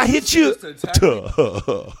said I hit you.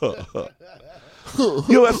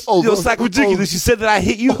 Yo, it's like ridiculous. You said that I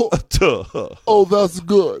hit you. Oh, that's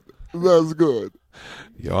good. That's good.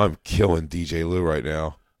 Yo, I'm killing DJ Lou right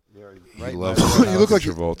now. He loves You look like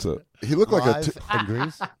Travolta. He looked like a. Live and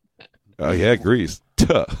Grease. Oh yeah, Grease.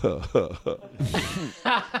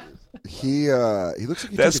 He looks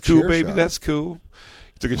like he That's took a cool, chair baby. shot. That's cool.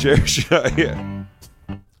 He took a chair shot. Yeah.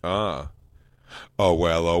 Oh,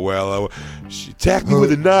 well. She attacked me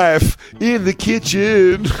with a knife in the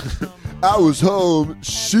kitchen. I was home.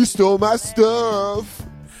 She stole my stuff.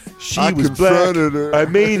 She was black. Her. I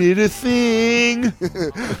made it a thing.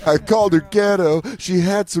 I called her ghetto. She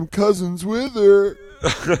had some cousins with her.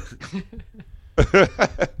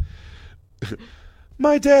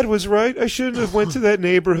 My dad was right. I shouldn't have went to that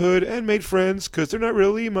neighborhood and made friends because they're not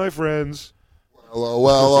really my friends.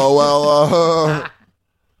 Well.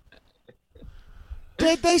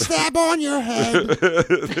 Did they stab on your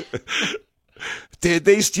head? Did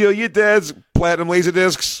they steal your dad's platinum laser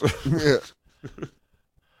discs? Yeah.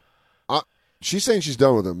 She's saying she's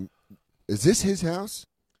done with him. Is this his house?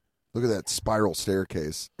 Look at that spiral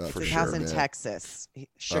staircase. It's his house in Texas,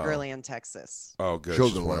 Sugarland, Texas. Oh, good.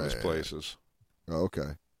 It's one of his places. Oh,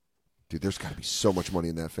 okay. Dude, there's got to be so much money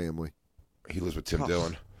in that family. He lives with Tim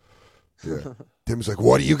Dillon. Yeah. Tim's like,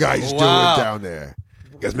 what are you guys doing down there?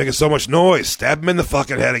 You guys making so much noise. Stab him in the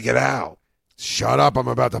fucking head and get out. Shut up. I'm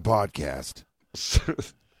about to podcast.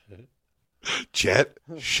 Chet,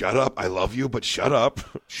 shut up. I love you, but shut up.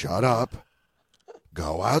 Shut up.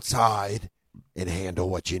 Go outside and handle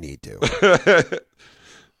what you need to.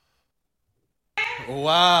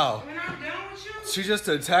 Wow. She just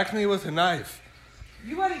attacked me with a knife.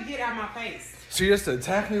 You better get out of my face. She just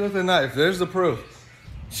attacked me with a knife. There's the proof.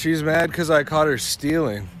 She's mad because I caught her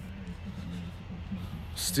stealing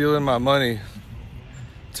my money,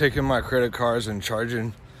 taking my credit cards and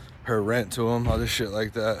charging her rent to them, other shit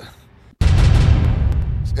like that.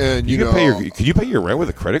 And can you pay your rent with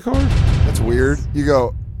a credit card? That's weird. You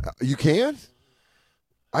go, you can?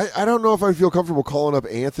 I don't know if I feel comfortable calling up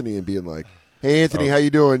Anthony and being like, hey, Anthony, how you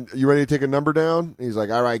doing? You ready to take a number down? He's like,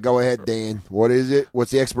 all right, go ahead, Dan. What is it?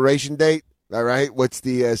 What's the expiration date? All right, what's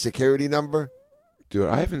the security number? Dude,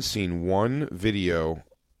 I haven't seen one video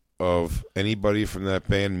of anybody from that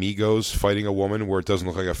band Migos fighting a woman where it doesn't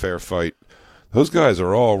look like a fair fight. Those guys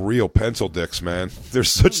are all real pencil dicks, man. They're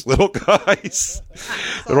such little guys.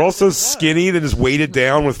 They're all so skinny, they're just weighted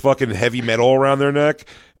down with fucking heavy metal around their neck,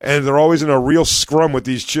 and they're always in a real scrum with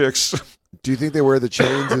these chicks. Do you think they wear the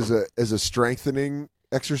chains as a strengthening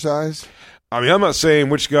exercise? I mean, I'm not saying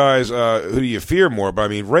which guys, who do you fear more, but I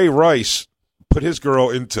mean, Ray Rice put his girl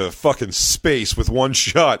into fucking space with one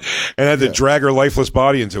shot and had to drag her lifeless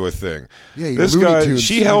body into a thing. Yeah, this guy,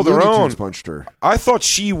 she held her own. Punched her. I thought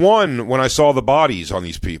she won when I saw the bodies on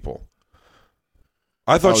these people.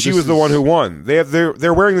 I thought she was the one who won.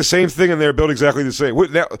 They're wearing the same thing and they're built exactly the same.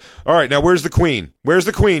 Now, all right, now where's the queen? Where's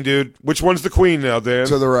the queen, dude? Which one's the queen now, Dan?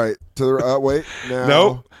 To the right. To the wait. No.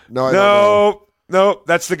 Nope. No, I don't know. Nope.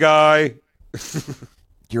 That's the guy.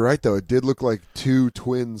 You're right, though. It did look like two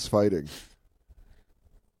twins fighting.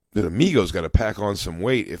 The Amigos got to pack on some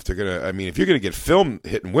weight if they're gonna. I mean, if you're gonna get filmed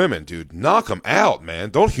hitting women, dude, knock them out, man.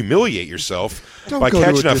 Don't humiliate yourself by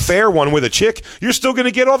catching a fair one with a chick. You're still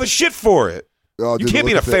gonna get all the shit for it. Oh, you dude, can't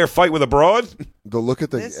be in a fair fight with a broad. The look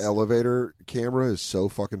at the elevator camera is so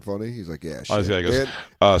fucking funny. He's like, yeah, shit. He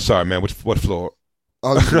goes, sorry, man. What floor?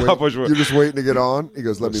 You're just waiting to get on. He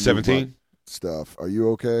goes, let me 17 stuff. Are you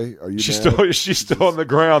okay? Are you? She's still on the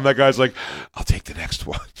ground. That guy's like, I'll take the next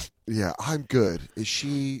one. Yeah, I'm good. Is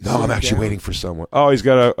she? No, I'm actually waiting for someone. Oh, he's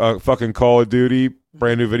got a fucking Call of Duty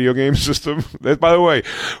brand new video game system. By the way,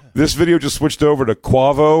 this video just switched over to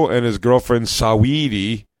Quavo and his girlfriend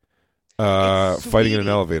Saweetie fighting in an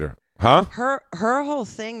elevator. Huh? Her whole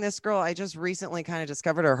thing, this girl, I just recently kind of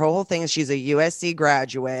discovered her whole thing is she's a USC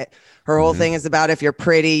graduate. Her whole thing is about if you're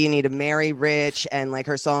pretty, you need to marry rich, and like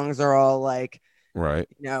her songs are all like, right,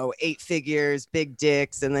 8 figures, big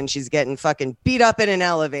dicks, and then she's getting fucking beat up in an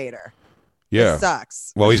elevator. Yeah, it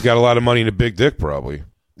sucks. Well, he's got a lot of money and a big dick, probably.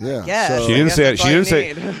 Yeah. So she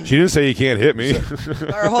didn't say you can't hit me.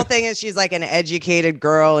 Her whole thing is she's like an educated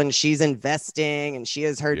girl and she's investing and she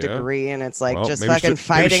has her degree and it's like just fucking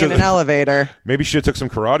fighting in an elevator. Maybe she took some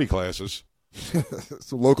karate classes.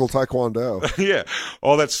 Some local taekwondo. Yeah.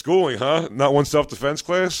 All that schooling, huh? Not one self-defense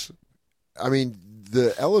class? I mean,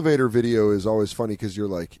 the elevator video is always funny because you're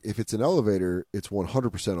like, if it's an elevator, it's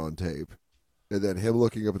 100% on tape. And then him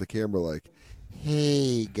looking up at the camera like,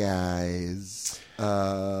 hey, guys.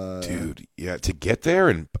 Dude, yeah, to get there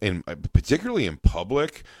and particularly in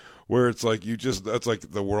public where it's like that's like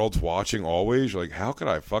the world's watching always. You're like, how could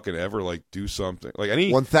I fucking ever like do something? Like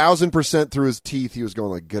 1,000% through his teeth, he was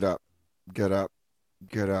going like, get up,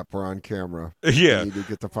 Get up. We're on camera. Yeah. You need to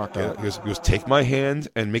get the fuck Yeah, out. he goes, take my hand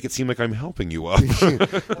and make it seem like I'm helping you up.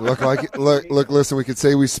 Look, listen, we could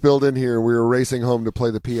say we spilled in here and we were racing home to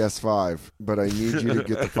play the PS5, but I need you to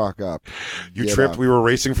get the fuck up. You Get tripped. up. We were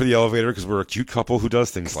racing for the elevator because we're a cute couple who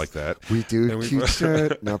does things like that. We do And cute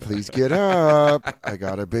shit. Now please get up. I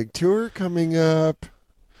got a big tour coming up.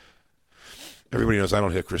 Everybody knows I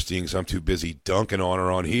don't hit Christine because I'm too busy dunking on her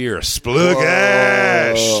on here.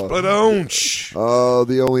 Splagash! Spladoonch! Oh,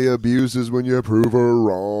 the only abuse is when you prove her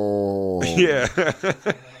wrong. Yeah.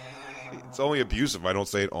 It's only abusive if I don't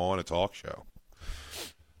say it on a talk show.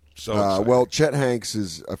 So well, Chet Hanks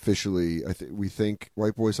is officially, we think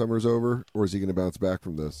White Boy Summer's over, or is he going to bounce back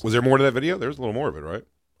from this? was there more to that video? There's a little more of it, right?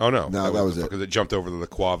 Oh, no. No, that was it. Because it jumped over to the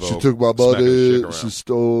Quavo. She took my smacking the body.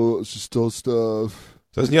 shit She stole stuff.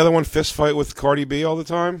 Doesn't the other one fist fight with Cardi B all the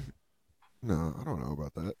time? No, I don't know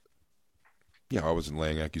about that. Yeah, I wasn't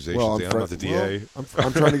laying accusations. Well, I'm not the DA. I'm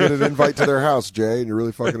trying to get an invite to their house, Jay, and you're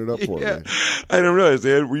really fucking it up for me. I don't realize,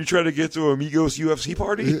 Dan. Were you trying to get to Amigos UFC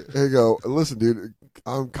party? Hey, go. Listen, dude,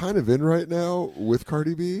 I'm kind of in right now with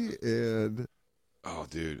Cardi B, and Oh,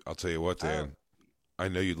 dude, I'll tell you what, Dan. I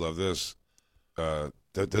know you'd love this. Then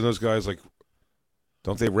those guys, like,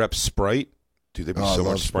 don't they rep Sprite? Dude, there'd be I so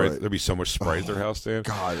love much Sprite. Sprite. There'd be so much Sprite at their house, Dan.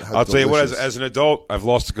 God, how I'll tell you what, delicious. as an adult, I've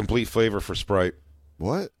lost a complete flavor for Sprite.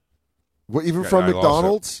 What? Even Yeah, from I lost it.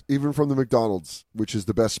 McDonald's? Even from the McDonald's, which is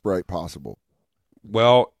the best Sprite possible.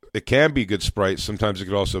 Well, it can be good Sprite. Sometimes it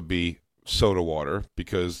could also be soda water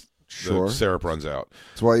because Sure. the syrup runs out.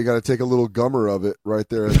 That's why you got to take a little gummer of it right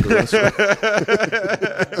there at the restaurant.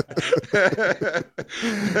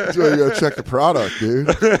 That's why you got to check the product, dude.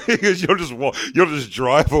 Because you'll just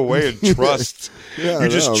drive away and trust. Yeah, I you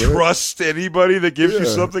just know, man. trust anybody that gives you Yeah.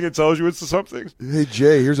 something and tells you it's something. Hey,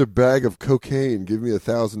 Jay, here's a bag of cocaine. Give me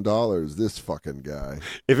 $1,000. This fucking guy.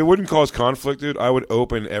 If it wouldn't cause conflict, dude, I would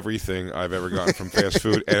open everything I've ever gotten from fast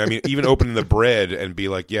food. And I mean, even opening the bread and be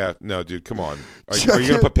like, yeah, no, dude, come on. Are you going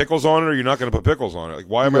to put pickles on it or you're not going to put pickles on it? Like,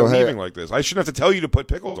 why am I You go, hey- leaving like this? I shouldn't have to tell you to put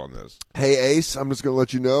pickles on this. Hey, Ace, I'm just going to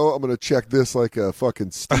let you know. I'm going to check this like a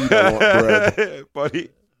fucking Steve I want bread. Buddy,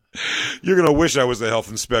 you're going to wish I was the health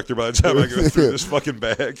inspector by the time I go through this fucking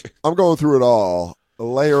bag. I'm going through it all,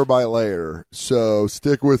 layer by layer. So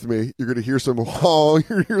stick with me. You're going to hear some honk.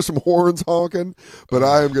 You're going to hear some horns honking, but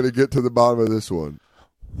I am going to get to the bottom of this one.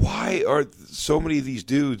 Why are so many of these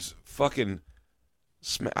dudes fucking...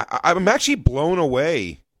 I'm actually blown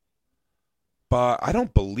away. But I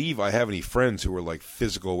don't believe I have any friends who are like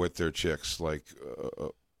physical with their chicks, like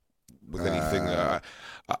with anything. Not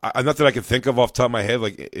that I can think of off the top of my head,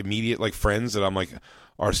 like immediate like friends that I'm like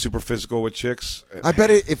are super physical with chicks. I bet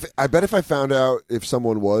if I found out if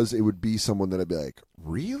someone was, it would be someone that I'd be like,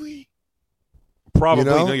 really? Probably, You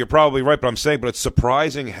know? no, you're probably right. But I'm saying, but it's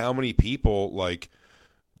surprising how many people like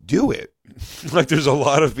do it. Like, there's a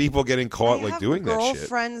lot of people getting caught like doing that shit.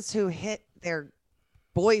 Girlfriends who hit their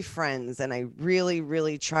boyfriends, and I really,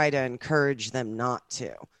 really try to encourage them not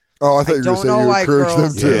to. Oh, I thought you were don't saying know you why encourage them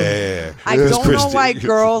girls- to. Yeah. I don't know why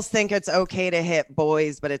girls think it's okay to hit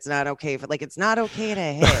boys, but it's not okay for it's not okay to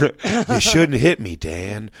hit. You shouldn't hit me,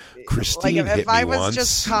 Dan. Christine Like hit if I me was once.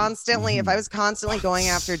 just constantly, if I was constantly going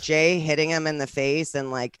after Jay, hitting him in the face,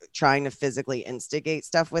 and like trying to physically instigate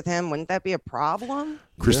stuff with him, wouldn't that be a problem?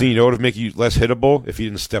 Christine, you know what would make you less hittable if you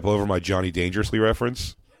didn't step over my Johnny Dangerously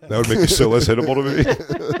reference? That would make you so less hittable to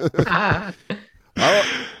me.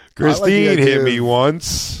 Christine hit me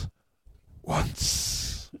once.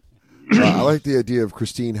 I like the idea of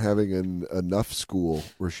Christine having an enough school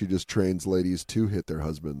where she just trains ladies to hit their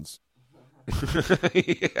husbands.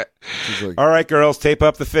 Yeah. She's like, All right, girls, tape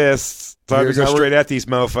up the fists. Time to Here's go how straight at these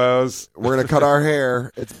mofos. we're going to cut our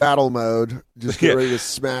hair. It's battle mode. Just get Yeah. ready to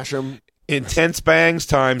smash them. Intense bangs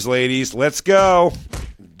times, ladies. Let's go.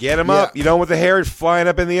 Get them Yeah. up. You don't want the hair flying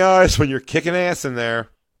up in the eyes when you're kicking ass in there.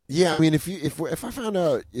 Yeah, I mean, if you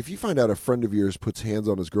find out a friend of yours puts hands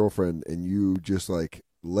on his girlfriend and you just like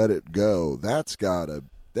let it go, that's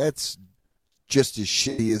just as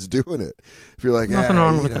shitty as doing it. If you're like, Nothing "Ah,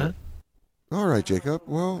 wrong you with know, that. All right, Jacob.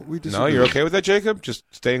 Well, we disagree. No, you're okay with that, Jacob? Just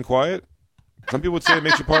staying quiet? Some people would say it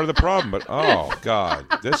makes you part of the problem, but oh, God,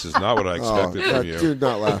 this is not what I expected from you. Do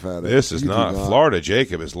not laugh at it. This is You do not. Florida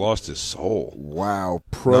Jacob has lost his soul. Wow. Not me.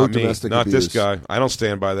 Pro-domestic Not abuse. this guy. I don't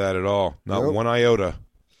stand by that at all. Not Nope. one iota.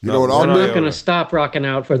 You Not know what one I'm I'm doing? not going to stop rocking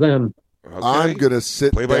out for them. Okay. I'm going to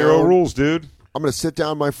sit Play by down. your own rules, dude. I'm going to sit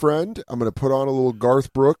down, my friend. I'm going to put on a little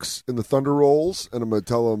Garth Brooks in the Thunder Rolls, and I'm going to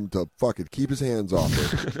tell him to fucking keep his hands off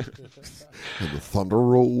it. And the Thunder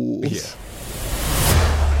Rolls. Yeah.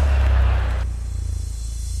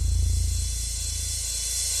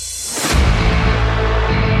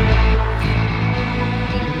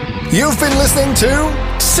 You've been listening to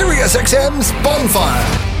SiriusXM's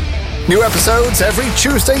Bonfire. New episodes every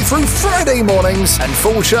Tuesday through Friday mornings and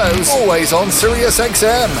full shows always on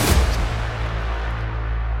SiriusXM.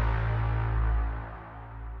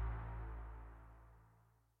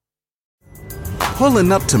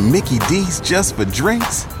 Pulling up to Mickey D's just for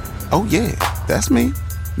drinks? Oh yeah, that's me.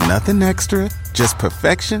 Nothing extra, just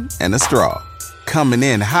perfection and a straw. Coming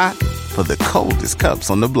in hot for the coldest cups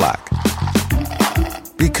on the block.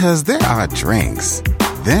 Because there are drinks.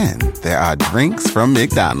 Then there are drinks from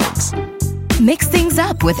McDonald's. Mix things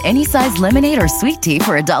up with any size lemonade or sweet tea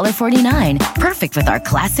for $1.49. Perfect with our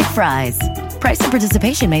classic fries. Price and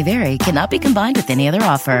participation may vary. Cannot be combined with any other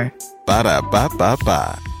offer.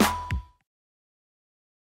 Ba-da-ba-ba-ba.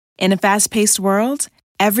 In a fast-paced world,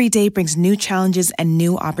 every day brings new challenges and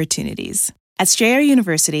new opportunities. At Strayer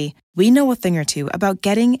University, we know a thing or two about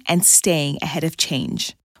getting and staying ahead of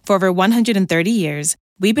change. For over 130 years,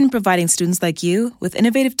 we've been providing students like you with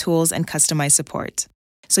innovative tools and customized support,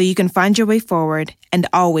 so you can find your way forward and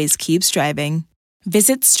always keep striving.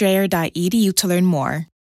 Visit strayer.edu to learn more.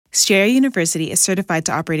 Strayer University is certified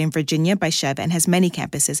to operate in Virginia by Chev and has many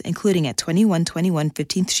campuses, including at 2121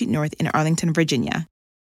 15th Street North in Arlington, Virginia.